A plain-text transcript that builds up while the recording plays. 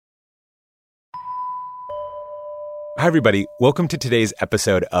Hi, everybody. Welcome to today's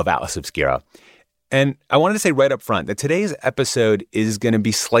episode of Atlas Obscura. And I wanted to say right up front that today's episode is going to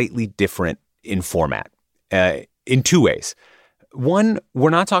be slightly different in format in two ways. One, we're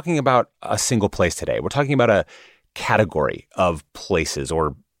not talking about a single place today. We're talking about a category of places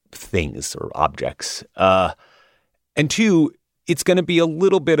or things or objects. And two, it's going to be a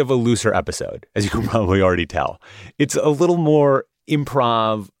little bit of a looser episode, as you can probably already tell. It's a little more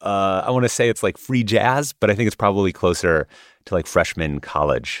improv. I want to say it's like free jazz, but I think it's probably closer to like freshman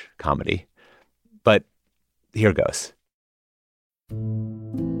college comedy. But here goes.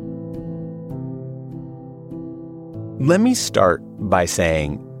 Let me start by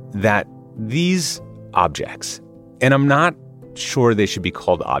saying that these objects, and I'm not sure they should be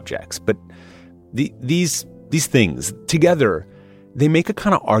called objects, but these things together, they make a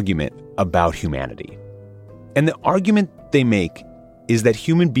kind of argument about humanity. And the argument they make is that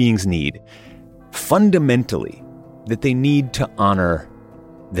human beings need, fundamentally, that they need to honor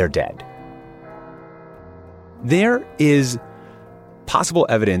their dead. There is possible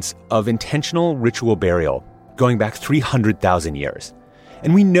evidence of intentional ritual burial going back 300,000 years.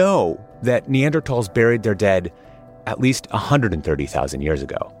 And we know that Neanderthals buried their dead at least 130,000 years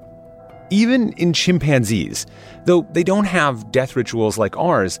ago. Even in chimpanzees, though they don't have death rituals like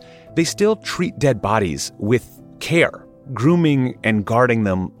ours, they still treat dead bodies with care, grooming and guarding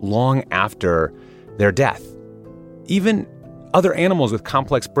them long after their death. Even other animals with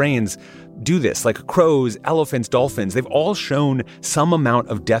complex brains do this, like crows, elephants, dolphins. They've all shown some amount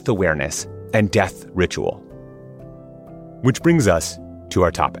of death awareness and death ritual. Which brings us to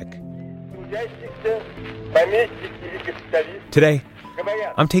our topic. Today,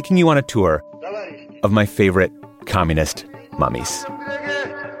 I'm taking you on a tour of my favorite communist mummies.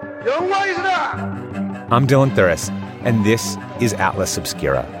 I'm Dylan Thuris, and this is Atlas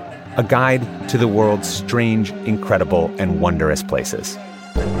Obscura, a guide to the world's strange, incredible, and wondrous places.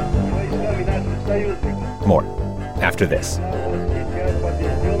 More after this.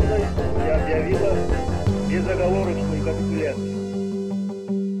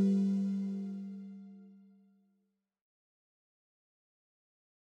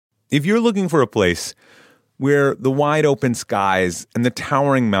 If you're looking for a place where the wide open skies and the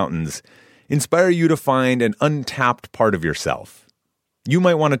towering mountains inspire you to find an untapped part of yourself, you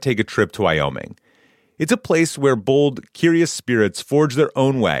might want to take a trip to Wyoming. It's a place where bold, curious spirits forge their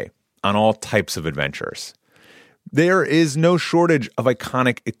own way on all types of adventures. There is no shortage of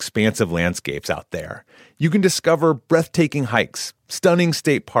iconic, expansive landscapes out there. You can discover breathtaking hikes, stunning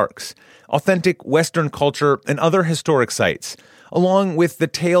state parks, authentic Western culture, and other historic sites, along with the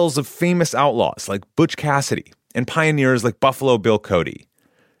tales of famous outlaws like Butch Cassidy and pioneers like Buffalo Bill Cody.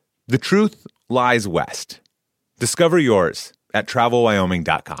 The truth lies west. Discover yours at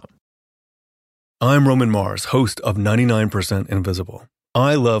travelwyoming.com. I'm Roman Mars, host of 99% Invisible.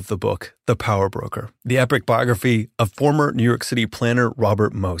 I love the book, The Power Broker, the epic biography of former New York City planner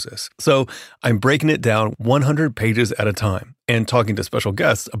Robert Moses. So I'm breaking it down 100 pages at a time and talking to special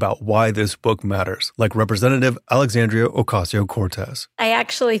guests about why this book matters, like Representative Alexandria Ocasio-Cortez. I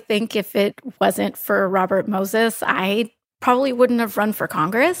actually think if it wasn't for Robert Moses, I probably wouldn't have run for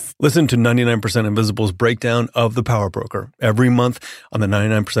Congress. Listen to 99% Invisible's breakdown of The Power Broker every month on the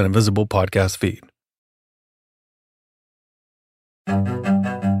 99% Invisible podcast feed.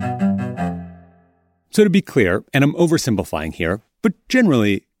 So to be clear, and I'm oversimplifying here, but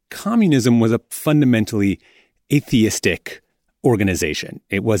generally, communism was a fundamentally atheistic organization.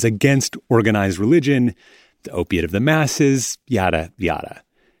 It was against organized religion, the opiate of the masses, yada, yada.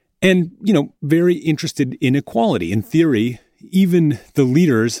 And, very interested in equality. In theory, even the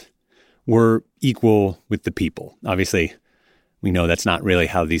leaders were equal with the people. Obviously, we know that's not really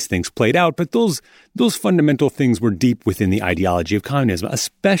how these things played out, but those fundamental things were deep within the ideology of communism,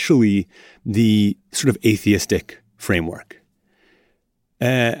 especially the sort of atheistic framework.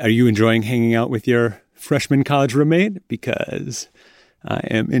 Are you enjoying hanging out with your freshman college roommate? Because I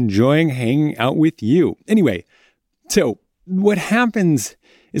am enjoying hanging out with you. Anyway, so what happens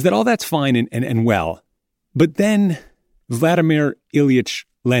is that all that's fine and well, but then Vladimir Ilyich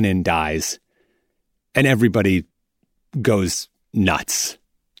Lenin dies and everybody goes nuts.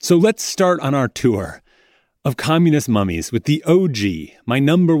 So let's start on our tour of communist mummies with the OG, my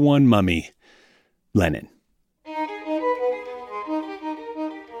number one mummy, Lenin.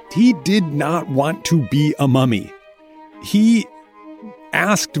 He did not want to be a mummy. He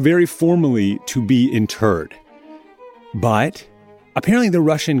asked very formally to be interred. But apparently the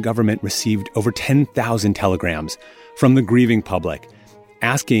Russian government received over 10,000 telegrams from the grieving public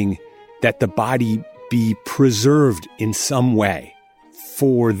asking that the body be preserved in some way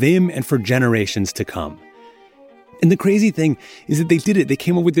for them and for generations to come. And the crazy thing is that they did it. They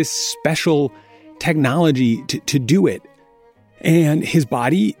came up with this special technology to do it. And his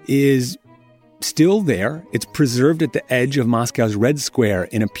body is still there. It's preserved at the edge of Moscow's Red Square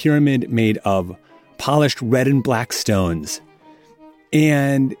in a pyramid made of polished red and black stones.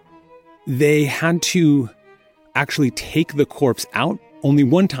 And they had to actually take the corpse out only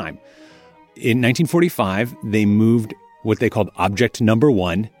one time. In 1945, they moved what they called Object Number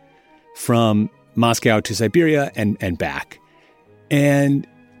 1 from Moscow to Siberia and back. And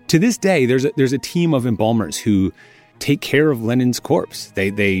to this day, there's a team of embalmers who take care of Lenin's corpse.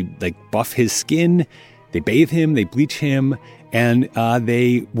 They like buff his skin, they bathe him, they bleach him, and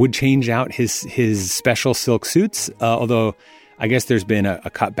they would change out his special silk suits. Although I guess there's been a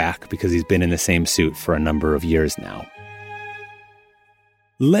cutback because he's been in the same suit for a number of years now.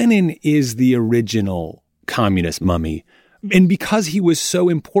 Lenin is the original communist mummy. And because he was so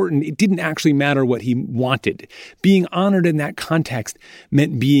important, it didn't actually matter what he wanted. Being honored in that context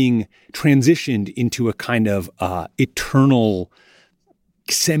meant being transitioned into a kind of eternal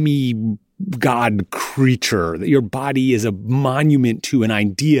semi-god creature, that your body is a monument to an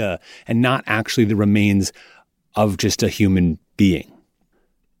idea and not actually the remains of just a human being.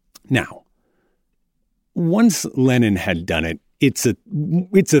 Now, once Lenin had done it, it's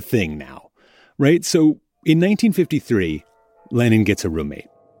a thing now, right? So in 1953, Lenin gets a roommate.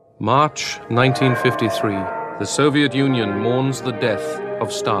 March 1953. The Soviet Union mourns the death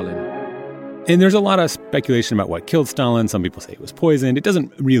of Stalin. And there's a lot of speculation about what killed Stalin. Some people say it was poisoned. It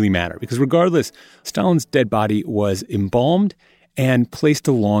doesn't really matter because regardless, Stalin's dead body was embalmed and placed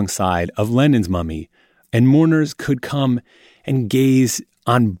alongside of Lenin's mummy, and mourners could come and gaze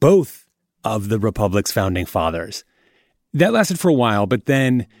on both of the Republic's founding fathers. That lasted for a while, but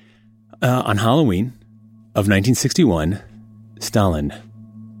then on Halloween of 1961, Stalin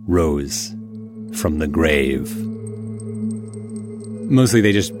rose from the grave. Mostly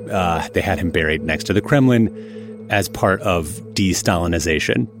they had him buried next to the Kremlin as part of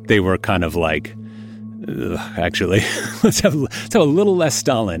de-Stalinization. They were kind of like, actually, let's have a little less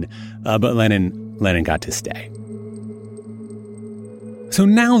Stalin, but Lenin got to stay. So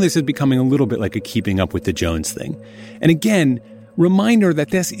now this is becoming a little bit like a keeping up with the Jones thing. And again, reminder that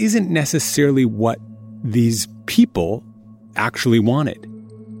this isn't necessarily what these people actually wanted.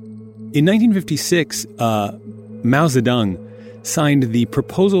 In 1956, Mao Zedong signed the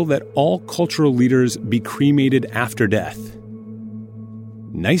proposal that all cultural leaders be cremated after death.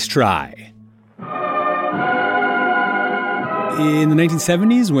 Nice try. In the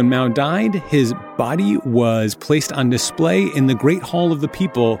 1970s, when Mao died, his body was placed on display in the Great Hall of the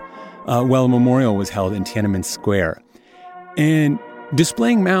People while a memorial was held in Tiananmen Square. And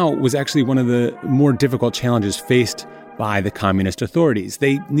displaying Mao was actually one of the more difficult challenges faced by the communist authorities.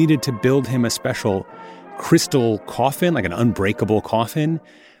 They needed to build him a special crystal coffin, like an unbreakable coffin.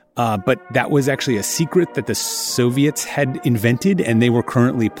 But that was actually a secret that the Soviets had invented, and they were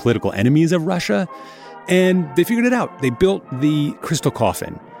currently political enemies of Russia. And they figured it out. They built the crystal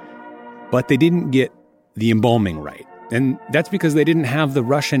coffin, but they didn't get the embalming right. And that's because they didn't have the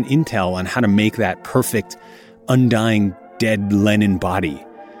Russian intel on how to make that perfect, undying, dead Lenin body.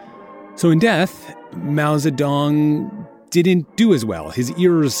 So in death, Mao Zedong didn't do as well. His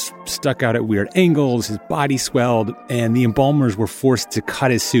ears stuck out at weird angles, his body swelled, and the embalmers were forced to cut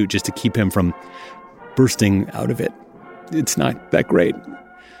his suit just to keep him from bursting out of it. It's not that great.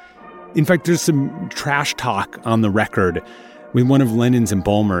 In fact, there's some trash talk on the record with one of Lenin's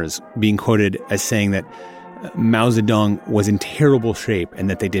embalmers being quoted as saying that Mao Zedong was in terrible shape and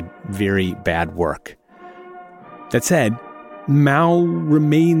that they did very bad work. That said, Mao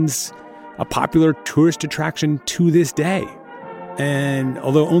remains a popular tourist attraction to this day. And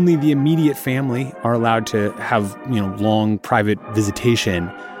although only the immediate family are allowed to have, long private visitation,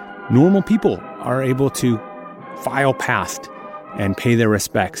 normal people are able to file past and pay their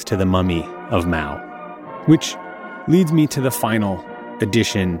respects to the mummy of Mao. Which leads me to the final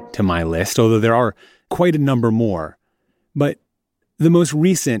addition to my list, although there are quite a number more. But the most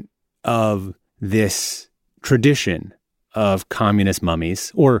recent of this tradition of communist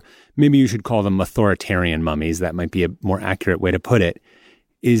mummies, or maybe you should call them authoritarian mummies, that might be a more accurate way to put it,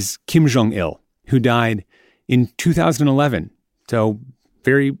 is Kim Jong-il, who died in 2011, so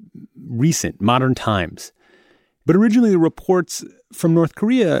very recent, modern times. But originally, the reports from North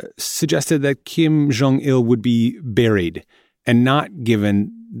Korea suggested that Kim Jong-il would be buried and not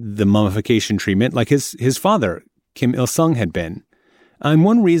given the mummification treatment like his father, Kim Il-sung, had been. And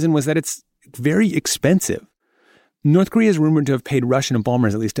one reason was that it's very expensive. North Korea is rumored to have paid Russian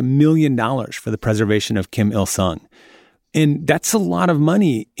embalmers at least $1 million for the preservation of Kim Il-sung. And that's a lot of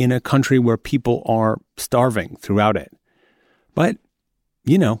money in a country where people are starving throughout it. But,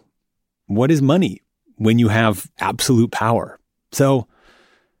 what is money when you have absolute power? So,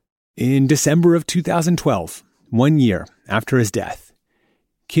 in December of 2012, 1 year after his death,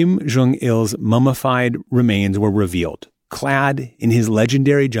 Kim Jong-il's mummified remains were revealed, clad in his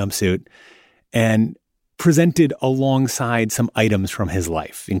legendary jumpsuit and presented alongside some items from his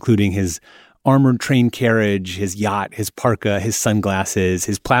life, including his armored train carriage, his yacht, his parka, his sunglasses,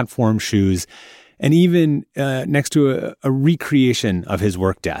 his platform shoes, and even next to a recreation of his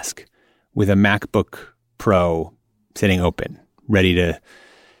work desk with a MacBook Pro sitting open, ready to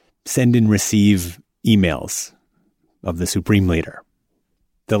send and receive emails of the supreme leader.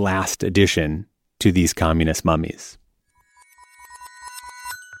 The last addition to these communist mummies.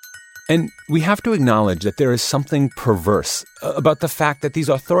 And we have to acknowledge that there is something perverse about the fact that these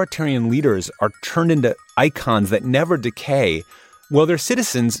authoritarian leaders are turned into icons that never decay, while their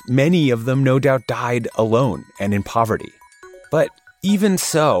citizens, many of them no doubt died alone and in poverty. But even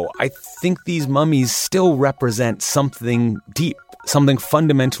so, I think these mummies still represent something deep, something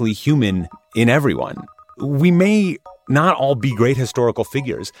fundamentally human in everyone. We may not all be great historical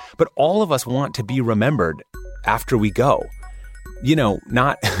figures, but all of us want to be remembered after we go.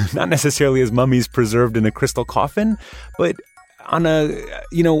 Not necessarily as mummies preserved in a crystal coffin, but on a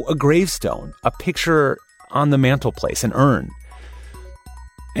gravestone, a picture on the mantelpiece, an urn.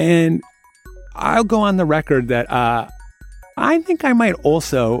 And I'll go on the record that I think I might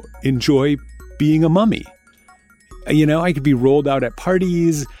also enjoy being a mummy. I could be rolled out at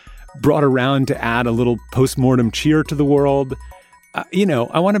parties, brought around to add a little post-mortem cheer to the world.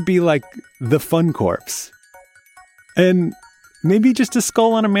 I want to be like the fun corpse. And maybe just a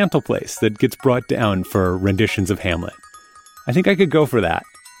skull on a mantelpiece that gets brought down for renditions of Hamlet. I think I could go for that.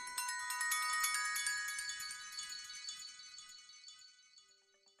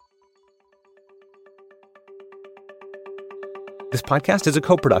 This podcast is a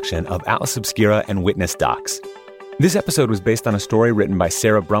co-production of Atlas Obscura and Witness Docs. This episode was based on a story written by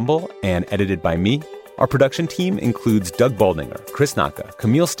Sarah Brumble and edited by me. Our production team includes Doug Baldinger, Chris Naka,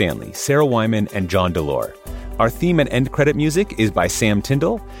 Camille Stanley, Sarah Wyman, and John Delore. Our theme and end credit music is by Sam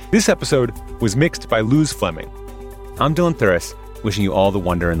Tyndall. This episode was mixed by Luz Fleming. I'm Dylan Thuris, wishing you all the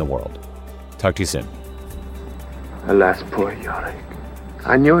wonder in the world. Talk to you soon. Alas, poor Yorick.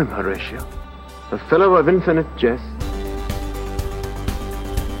 I knew him, Horatio. A fellow of infinite jest.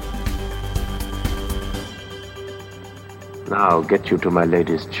 Now get you to my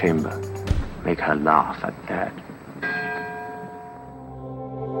lady's chamber. Make her laugh at that.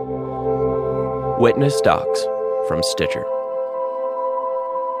 Witness Docs from Stitcher.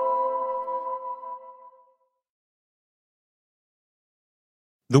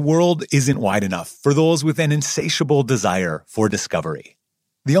 The world isn't wide enough for those with an insatiable desire for discovery.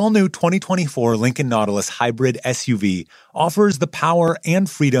 The all-new 2024 Lincoln Nautilus Hybrid SUV offers the power and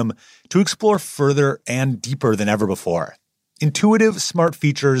freedom to explore further and deeper than ever before. Intuitive, smart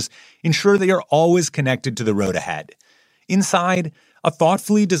features ensure that you're always connected to the road ahead. Inside, a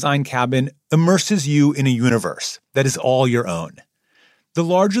thoughtfully designed cabin immerses you in a universe that is all your own. The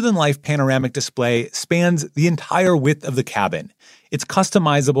larger-than-life panoramic display spans the entire width of the cabin. It's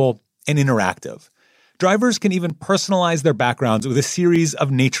customizable and interactive. Drivers can even personalize their backgrounds with a series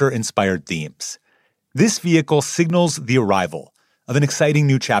of nature-inspired themes. This vehicle signals the arrival of an exciting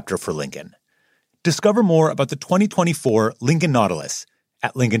new chapter for Lincoln. Discover more about the 2024 Lincoln Nautilus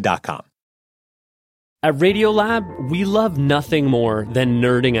at Lincoln.com. At Radiolab, we love nothing more than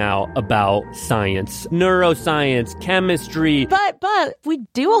nerding out about science, neuroscience, chemistry. But we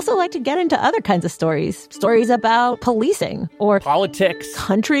do also like to get into other kinds of stories. Stories about policing or politics,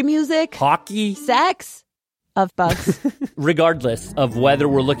 country music, hockey, sex, of bugs. Regardless of whether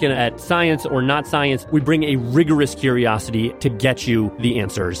we're looking at science or not science, we bring a rigorous curiosity to get you the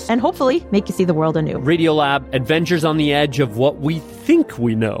answers. And hopefully make you see the world anew. Radiolab, adventures on the edge of what we think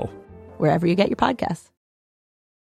we know. Wherever you get your podcasts.